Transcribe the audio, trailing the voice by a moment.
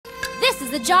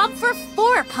This is a job for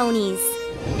 4 ponies.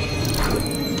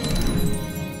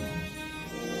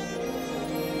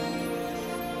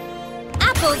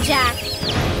 Applejack.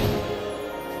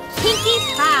 Pinkie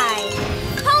Pie.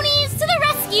 Ponies to the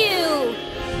rescue!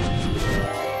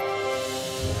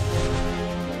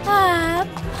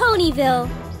 Ponyville.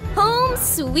 Home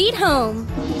sweet home.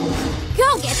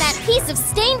 Go get that piece of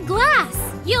stained glass.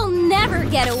 You'll never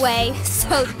get away,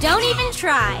 so don't even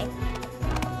try.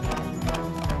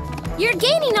 You're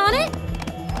gaining on it.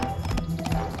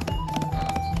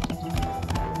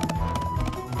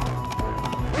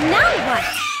 Now what?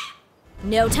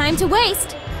 No time to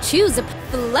waste. Choose a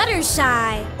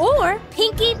Fluttershy or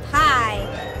Pinkie Pie.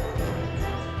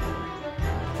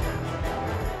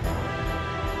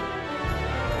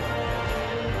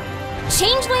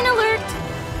 Changeling alert!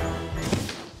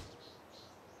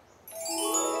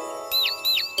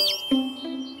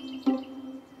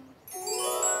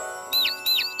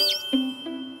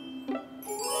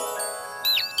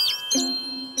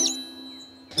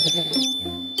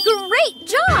 Great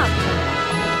job!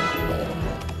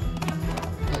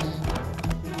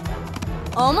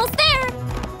 Almost there!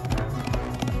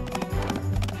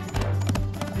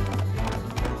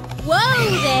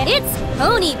 Whoa there! It's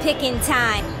pony picking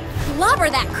time! Clobber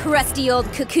that crusty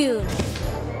old cocoon!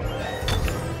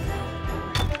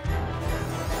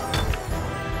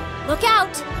 Look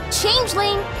out!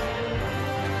 Changeling!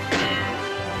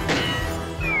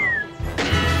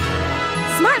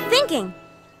 Smart thinking!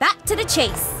 Back to the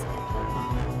chase!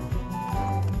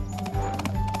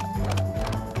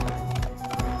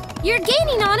 You're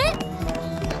gaining on it!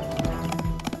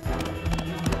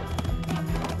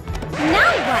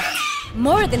 Now what?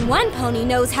 More than one pony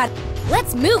knows how to...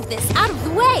 Let's move this out of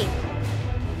the way!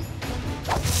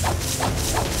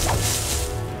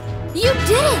 You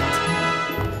did it!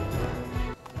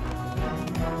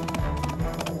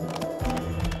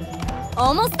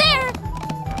 Almost there!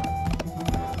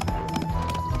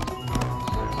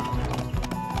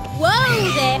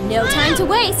 Whoa there! No time to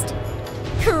waste!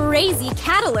 Crazy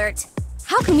cat alert!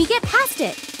 How can we get past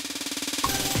it?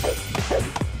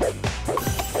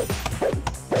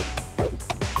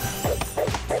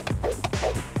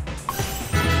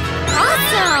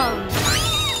 Awesome!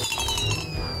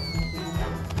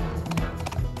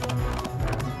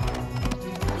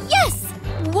 Yes!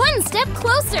 One step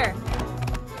closer!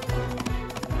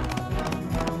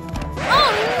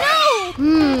 Oh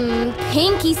no!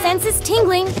 Pinkie sense is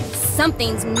tingling.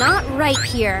 Something's not right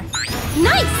here.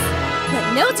 Nice!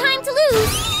 But no time to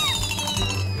lose!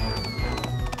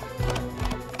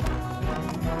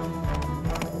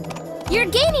 You're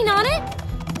gaining on it!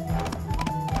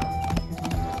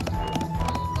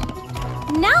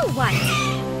 Now what?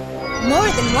 More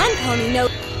than one pony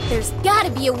knows there's gotta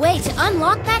be a way to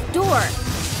unlock that door.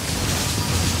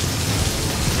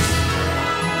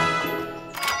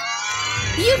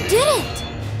 You did it!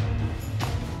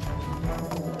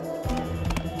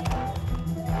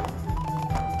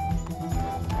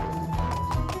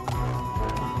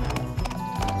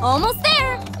 Almost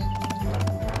there!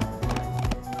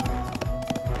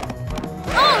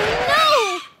 Oh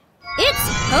no! It's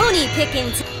pony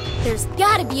picking. There's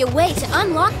gotta be a way to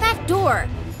unlock that door.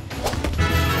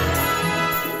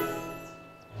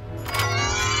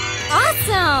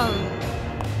 Awesome!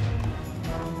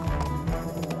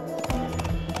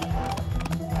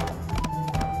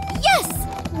 Yes!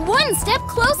 One step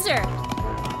closer!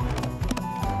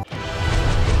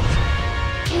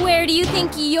 Where do you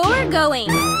think you're going?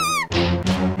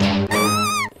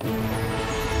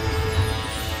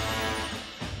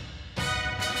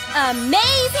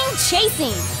 Amazing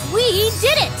chasing! We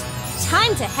did it!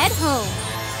 Time to head home.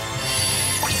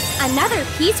 Another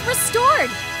piece restored!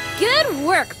 Good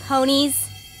work, ponies!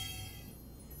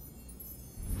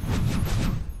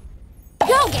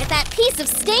 Go get that piece of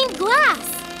stained glass!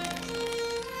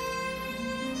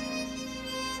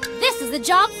 This is a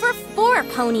job for 4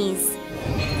 ponies.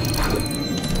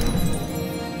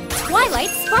 Twilight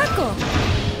Sparkle,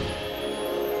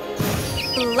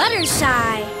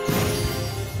 Fluttershy,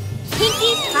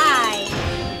 Pinkie Pie,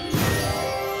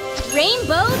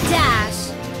 Rainbow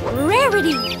Dash,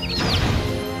 Rarity.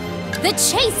 The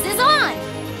chase is on!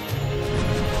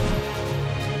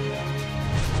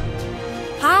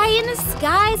 High in the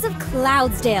skies of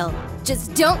Cloudsdale.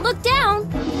 Just don't look down.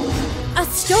 A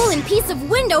stolen piece of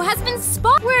window has been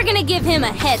spotted. We're gonna give him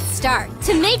a head start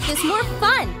to make this more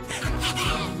fun.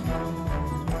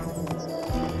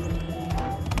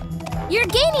 You're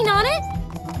gaining on it!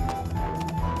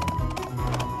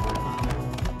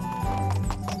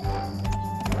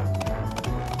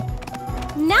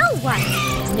 Now what?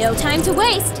 No time to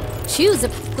waste. Choose a...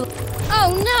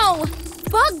 Oh no!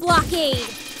 bug blockade!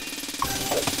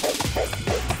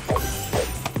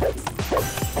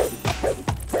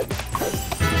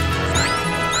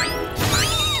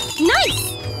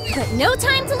 Nice! But no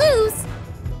time to lose!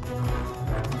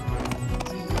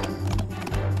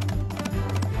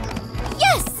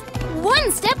 Yes!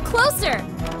 One step closer!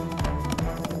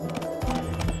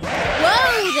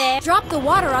 Whoa there! Drop the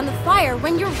water on the fire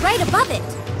when you're right above it!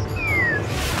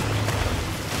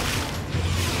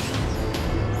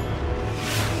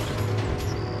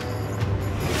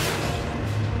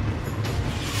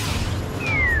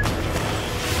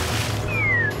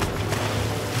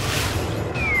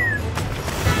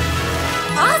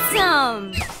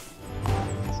 Awesome!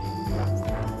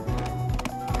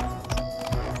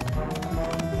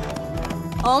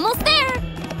 Almost there!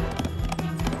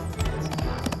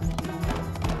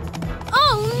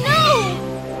 Oh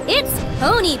no! It's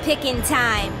pony picking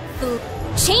time!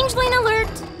 Changeling alert!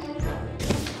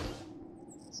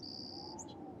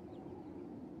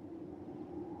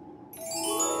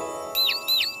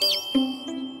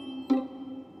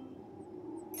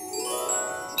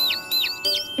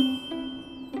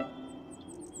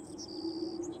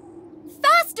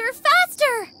 Faster,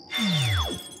 faster!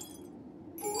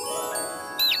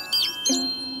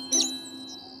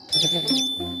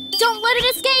 Don't let it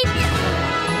escape!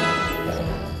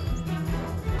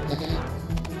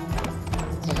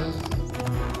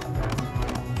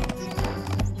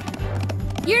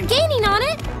 You're gaining on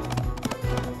it!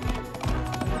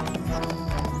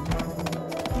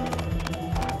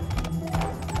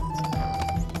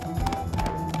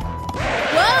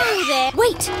 Whoa there!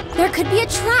 Wait! There could be a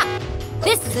trap!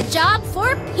 This is a job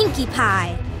for Pinkie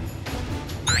Pie!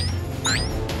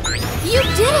 You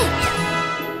did it!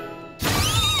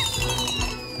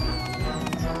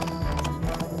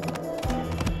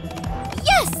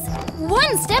 Yes!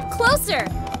 One step closer!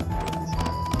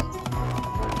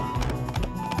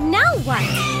 Now what?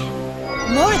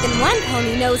 More than one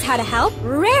pony knows how to help.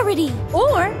 Rarity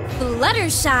or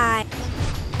Fluttershy.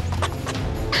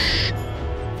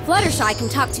 Fluttershy can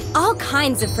talk to all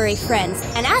kinds of furry friends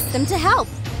and ask them to help.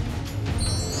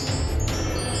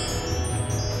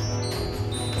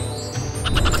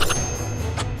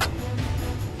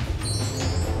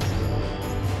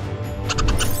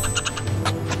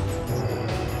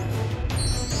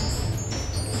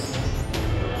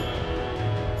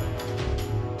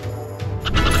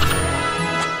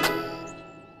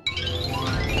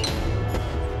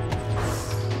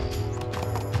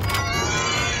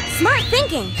 Smart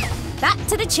thinking! Back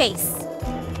to the chase!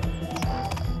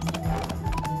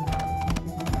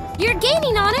 You're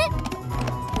gaining on it!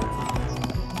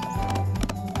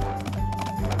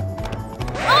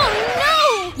 Oh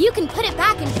no! You can put it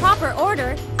back in proper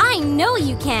order. I know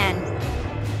you can!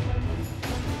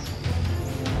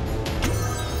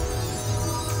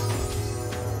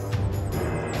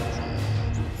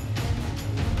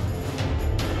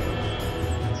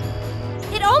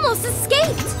 It almost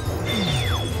escaped!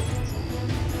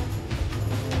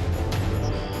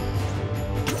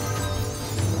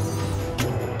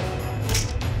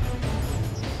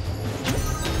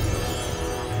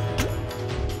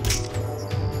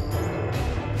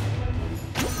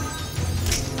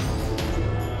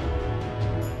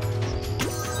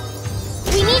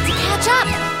 Up.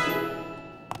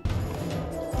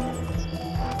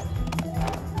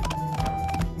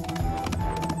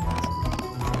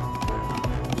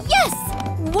 Yes!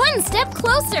 One step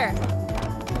closer!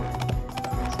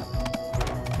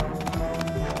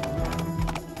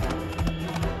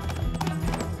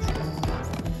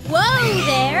 Whoa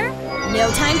there!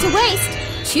 No time to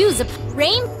waste! Choose a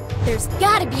rain. There's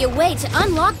gotta be a way to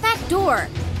unlock that door!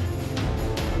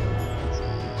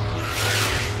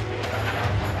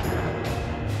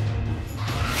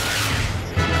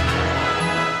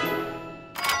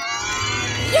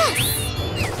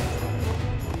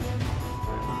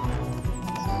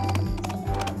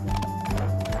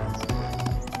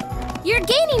 You're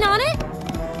gaining on it!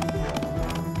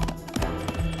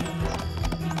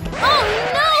 Oh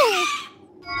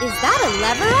no! Is that a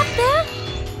lever up there?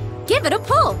 Give it a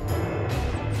pull!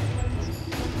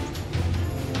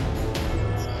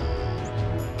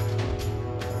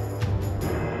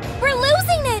 We're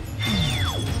losing it!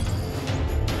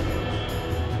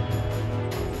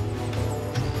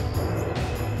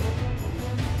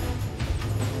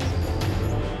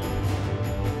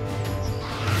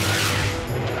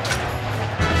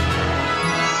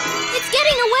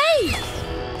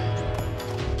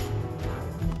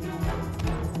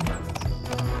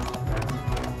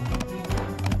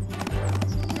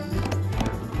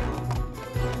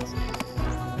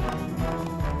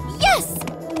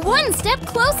 One step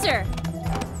closer!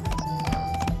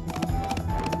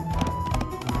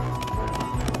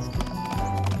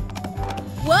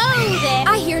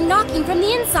 knocking from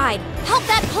the inside. Help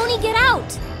that pony get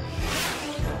out.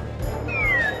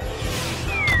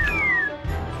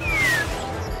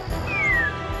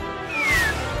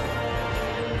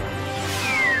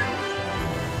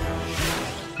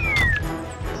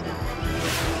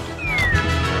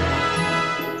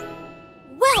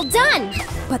 Well done!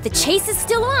 But the chase is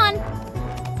still on.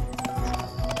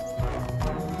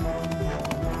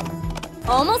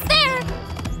 Almost there.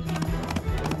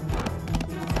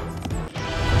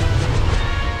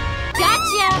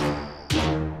 Gotcha!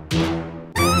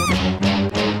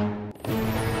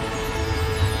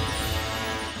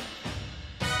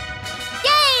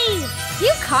 Yay!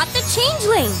 You caught the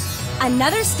changeling!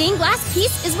 Another stained glass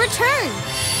piece is returned.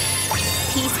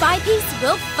 Piece by piece,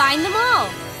 we'll find them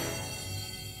all.